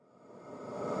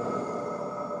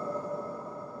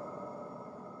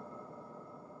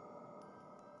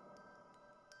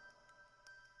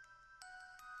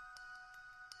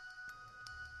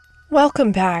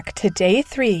Welcome back to day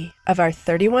 3 of our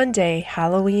 31-day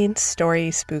Halloween story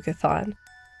spookathon.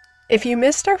 If you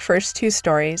missed our first 2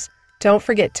 stories, don't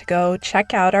forget to go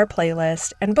check out our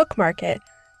playlist and bookmark it.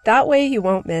 That way you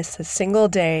won't miss a single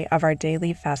day of our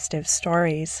daily festive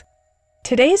stories.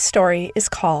 Today's story is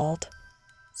called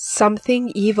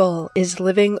Something Evil is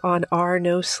Living on Our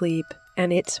NOSLEEP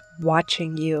and It's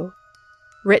Watching You.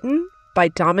 Written by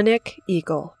Dominic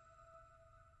Eagle.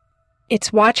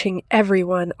 It's watching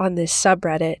everyone on this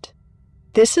subreddit.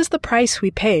 This is the price we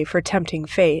pay for tempting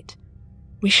fate.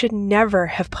 We should never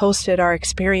have posted our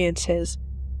experiences.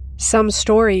 Some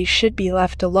stories should be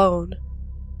left alone.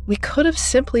 We could have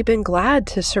simply been glad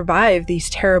to survive these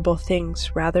terrible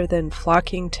things rather than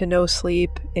flocking to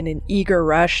NOSLEEP in an eager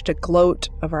rush to gloat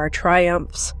of our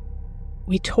triumphs.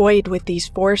 We toyed with these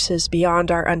forces beyond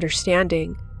our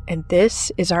understanding, and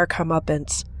this is our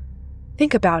comeuppance.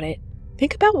 Think about it.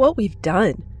 Think about what we've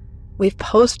done. We've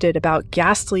posted about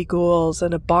ghastly ghouls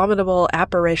and abominable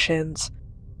apparitions.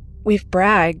 We've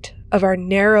bragged of our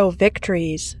narrow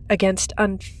victories against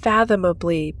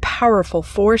unfathomably powerful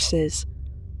forces.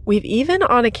 We've even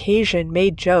on occasion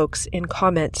made jokes in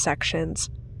comment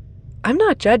sections. I'm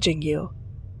not judging you.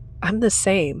 I'm the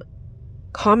same.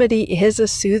 Comedy is a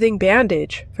soothing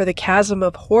bandage for the chasm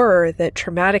of horror that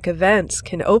traumatic events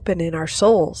can open in our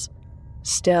souls.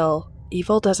 Still,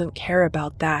 evil doesn't care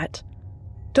about that.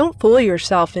 Don't fool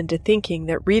yourself into thinking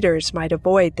that readers might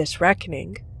avoid this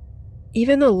reckoning.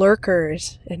 Even the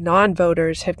lurkers and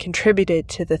non-voters have contributed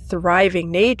to the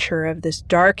thriving nature of this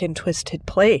dark and twisted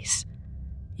place.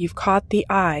 You've caught the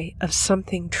eye of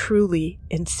something truly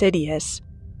insidious.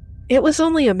 It was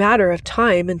only a matter of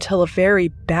time until a very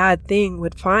bad thing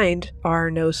would find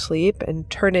our NOSLEEP and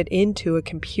turn it into a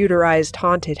computerized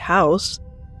haunted house.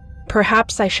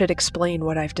 Perhaps I should explain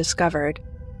what I've discovered.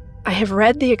 I have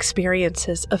read the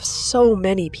experiences of so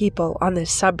many people on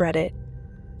this subreddit.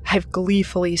 I've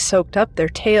gleefully soaked up their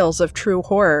tales of true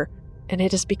horror, and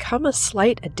it has become a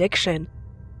slight addiction.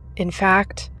 In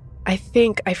fact, I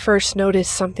think I first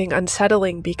noticed something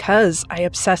unsettling because I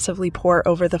obsessively pore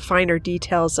over the finer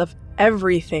details of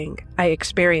everything I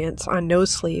experience on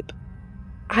NOSLEEP.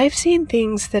 I've seen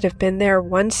things that have been there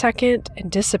 1 second and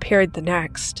disappeared the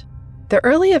next. The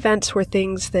early events were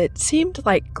things that seemed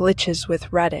like glitches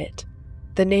with Reddit.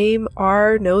 The name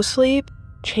our NOSLEEP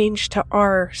changed to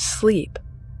our sleep,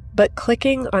 but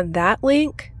clicking on that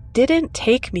link didn't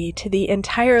take me to the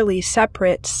entirely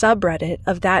separate subreddit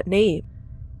of that name.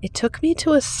 It took me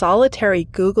to a solitary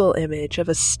Google image of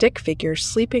a stick figure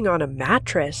sleeping on a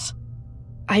mattress.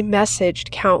 I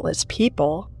messaged countless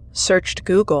people, searched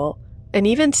Google, and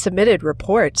even submitted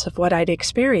reports of what I'd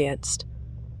experienced.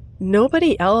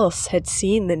 Nobody else had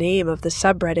seen the name of the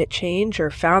subreddit change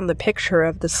or found the picture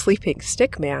of the sleeping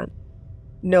stick man.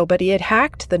 Nobody had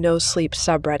hacked the NOSLEEP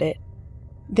subreddit.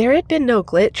 There had been no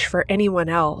glitch for anyone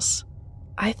else.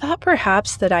 I thought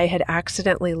perhaps that I had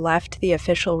accidentally left the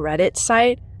official Reddit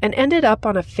site and ended up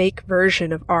on a fake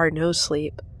version of our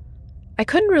NOSLEEP. I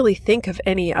couldn't really think of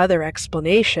any other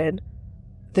explanation.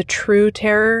 The true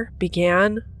terror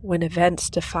began when events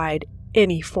defied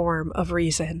any form of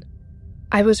reason.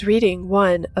 I was reading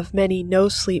one of many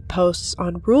NOSLEEP posts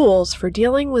on rules for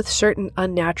dealing with certain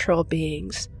unnatural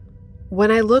beings. When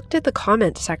I looked at the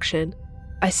comment section,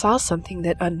 I saw something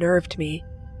that unnerved me.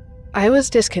 I was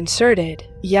disconcerted,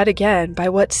 yet again, by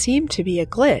what seemed to be a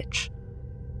glitch.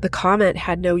 The comment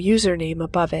had no username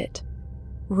above it.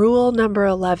 Rule number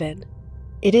 11.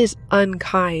 It is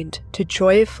unkind to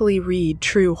joyfully read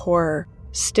true horror.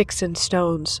 Sticks and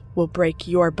stones will break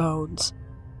your bones.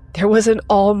 There was an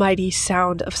almighty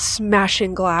sound of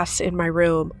smashing glass in my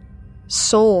room.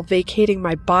 Soul vacating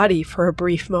my body for a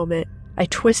brief moment, I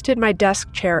twisted my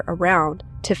desk chair around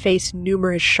to face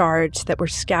numerous shards that were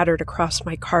scattered across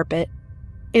my carpet.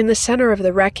 In the center of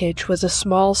the wreckage was a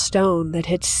small stone that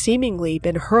had seemingly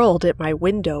been hurled at my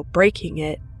window, breaking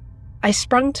it. I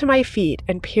sprung to my feet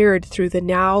and peered through the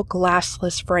now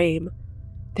glassless frame.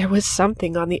 There was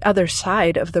something on the other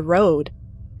side of the road.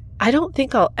 I don't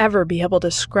think I'll ever be able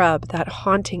to scrub that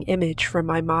haunting image from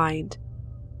my mind.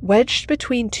 Wedged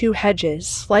between 2 hedges,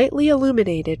 slightly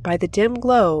illuminated by the dim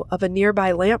glow of a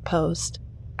nearby lamppost,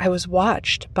 I was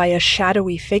watched by a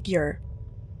shadowy figure.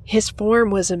 His form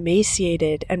was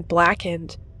emaciated and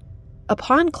blackened.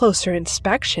 Upon closer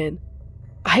inspection,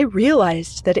 I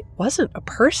realized that it wasn't a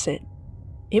person.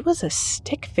 It was a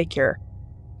stick figure.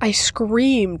 I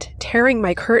screamed, tearing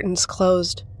my curtains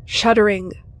closed.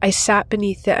 Shuddering, I sat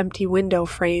beneath the empty window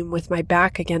frame with my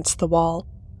back against the wall.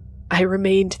 I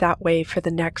remained that way for the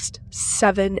next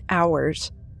 7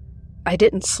 hours. I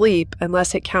didn't sleep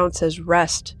unless it counts as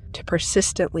rest to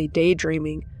persistently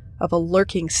daydreaming of a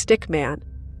lurking stick man.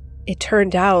 It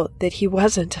turned out that he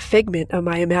wasn't a figment of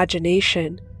my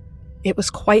imagination. It was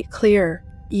quite clear,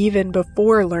 even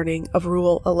before learning of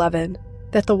Rule 11,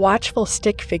 that the watchful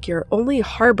stick figure only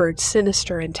harbored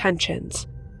sinister intentions.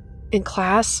 In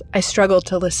class, I struggled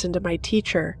to listen to my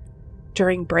teacher.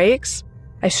 During breaks,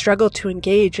 I struggled to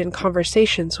engage in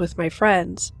conversations with my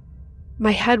friends.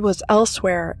 My head was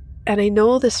elsewhere, and I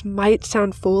know this might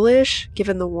sound foolish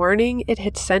given the warning it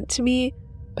had sent to me,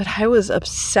 but I was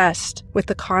obsessed with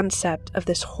the concept of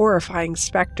this horrifying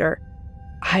specter.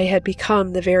 I had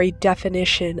become the very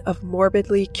definition of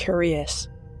morbidly curious.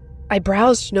 I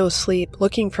browsed NOSLEEP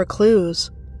looking for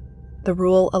clues. The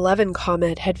Rule 11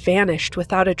 comment had vanished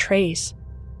without a trace,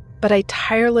 but I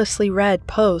tirelessly read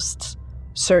posts,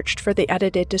 searched for the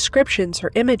edited descriptions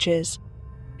or images,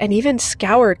 and even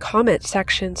scoured comment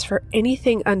sections for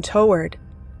anything untoward.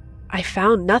 I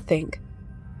found nothing.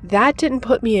 That didn't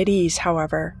put me at ease,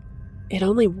 however. It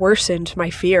only worsened my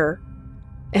fear.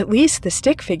 At least the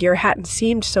stick figure hadn't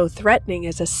seemed so threatening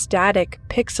as a static,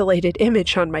 pixelated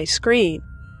image on my screen.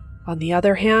 On the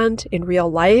other hand, in real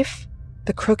life,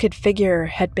 the crooked figure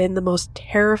had been the most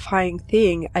terrifying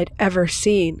thing I'd ever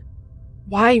seen.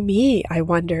 Why me, I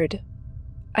wondered.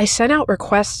 I sent out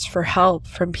requests for help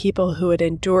from people who had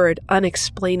endured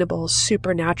unexplainable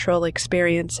supernatural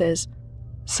experiences.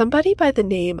 Somebody by the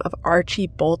name of Archie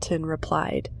Bolton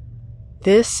replied,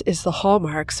 "This is the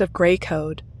hallmarks of Gray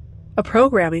Code, a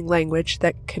programming language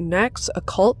that connects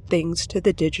occult things to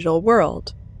the digital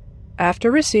world.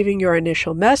 After receiving your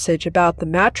initial message about the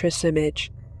mattress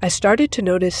image, I started to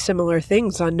notice similar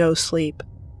things on NOSLEEP.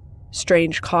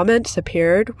 Strange comments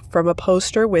appeared from a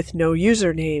poster with no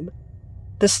username.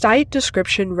 The site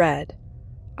description read,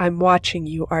 'I'm watching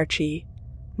you, Archie.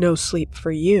 No sleep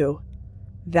for you.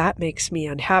 That makes me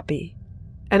unhappy.'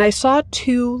 And I saw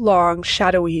 2 long,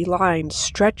 shadowy lines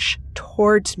stretch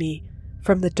towards me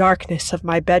from the darkness of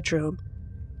my bedroom.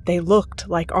 They looked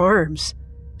like arms,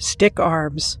 stick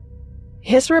arms."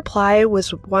 His reply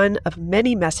was one of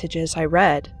many messages I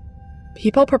read.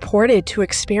 People purported to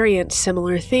experience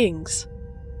similar things.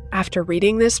 After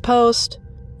reading this post,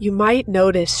 you might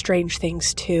notice strange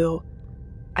things too.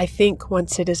 I think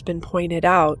once it has been pointed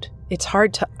out, it's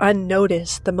hard to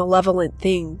unnotice the malevolent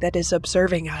thing that is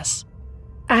observing us.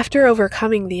 After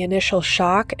overcoming the initial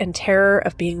shock and terror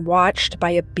of being watched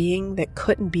by a being that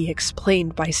couldn't be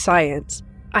explained by science,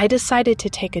 I decided to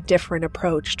take a different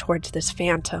approach towards this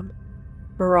phantom.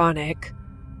 Moronic.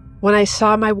 When I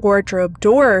saw my wardrobe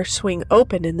door swing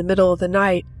open in the middle of the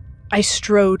night, I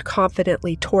strode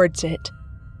confidently towards it.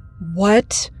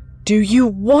 "What do you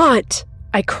want?"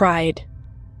 I cried.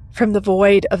 From the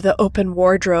void of the open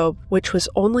wardrobe, which was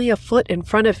only a foot in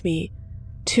front of me,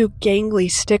 2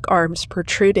 gangly stick arms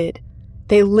protruded.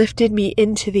 They lifted me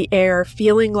into the air,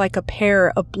 feeling like a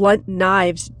pair of blunt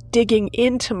knives digging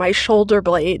into my shoulder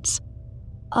blades.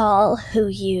 "All who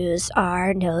use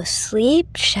our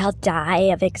NOSLEEP shall die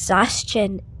of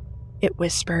exhaustion," it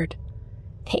whispered.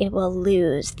 "They will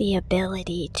lose the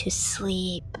ability to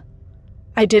sleep."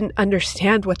 I didn't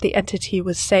understand what the entity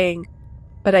was saying,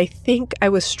 but I think I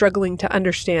was struggling to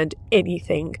understand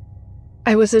anything.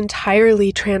 I was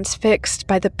entirely transfixed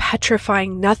by the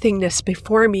petrifying nothingness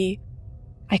before me.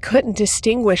 I couldn't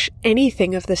distinguish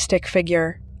anything of the stick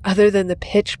figure, other than the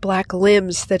pitch-black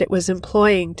limbs that it was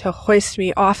employing to hoist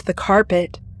me off the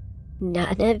carpet.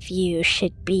 "None of you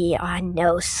should be on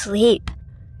NOSLEEP,"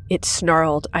 it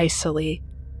snarled icily.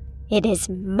 "It is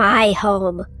my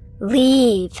home.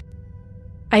 Leave."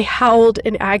 I howled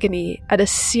in agony at a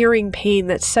searing pain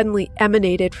that suddenly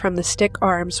emanated from the stick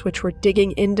arms which were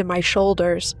digging into my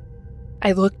shoulders.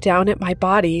 I looked down at my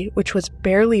body, which was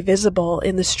barely visible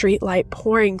in the streetlight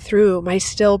pouring through my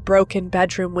still broken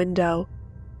bedroom window.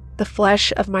 The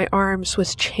flesh of my arms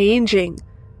was changing.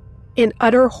 In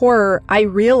utter horror, I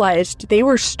realized they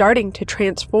were starting to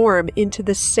transform into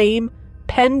the same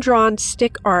pen-drawn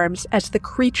stick arms as the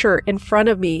creature in front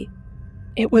of me.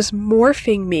 It was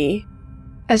morphing me.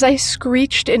 As I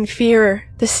screeched in fear,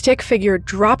 the stick figure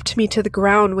dropped me to the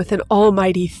ground with an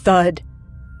almighty thud.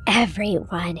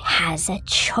 "Everyone has a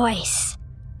choice,"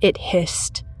 it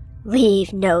hissed.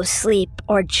 "Leave NOSLEEP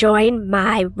or join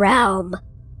my realm."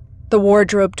 The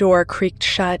wardrobe door creaked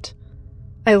shut.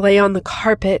 I lay on the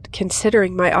carpet,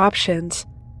 considering my options.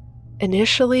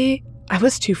 Initially, I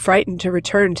was too frightened to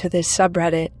return to this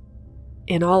subreddit.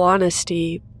 In all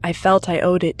honesty, I felt I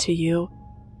owed it to you.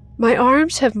 My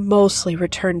arms have mostly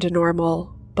returned to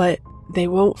normal, but they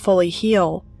won't fully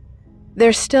heal.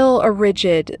 There's still a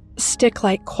rigid,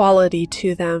 stick-like quality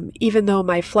to them, even though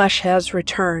my flesh has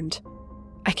returned.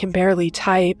 I can barely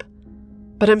type,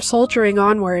 but I'm soldiering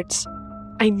onwards.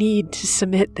 I need to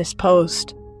submit this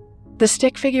post. The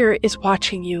stick figure is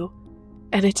watching you,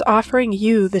 and it's offering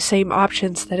you the same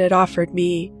options that it offered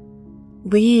me.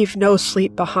 Leave No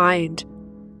Sleep behind,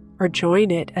 or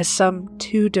join it as some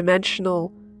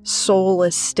two-dimensional,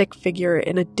 soulless stick figure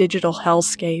in a digital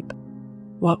hellscape.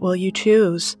 What will you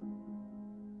choose?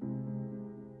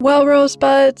 Well,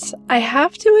 Rosebuds, I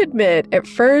have to admit, at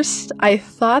first, I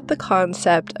thought the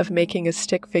concept of making a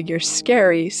stick figure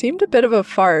scary seemed a bit of a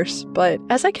farce, but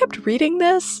as I kept reading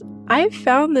this, I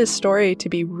found this story to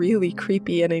be really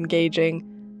creepy and engaging.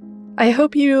 I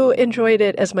hope you enjoyed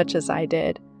it as much as I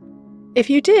did. If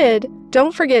you did,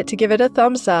 don't forget to give it a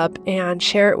thumbs up and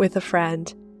share it with a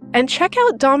friend. And check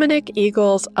out Dominic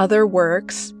Eagle's other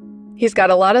works. He's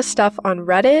got a lot of stuff on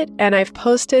Reddit, and I've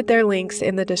posted their links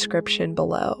in the description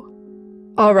below.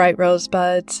 All right,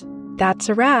 Rosebuds, that's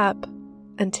a wrap.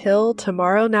 Until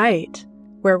tomorrow night,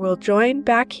 where we'll join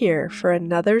back here for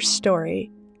another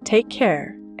story. Take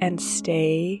care and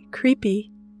stay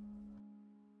creepy.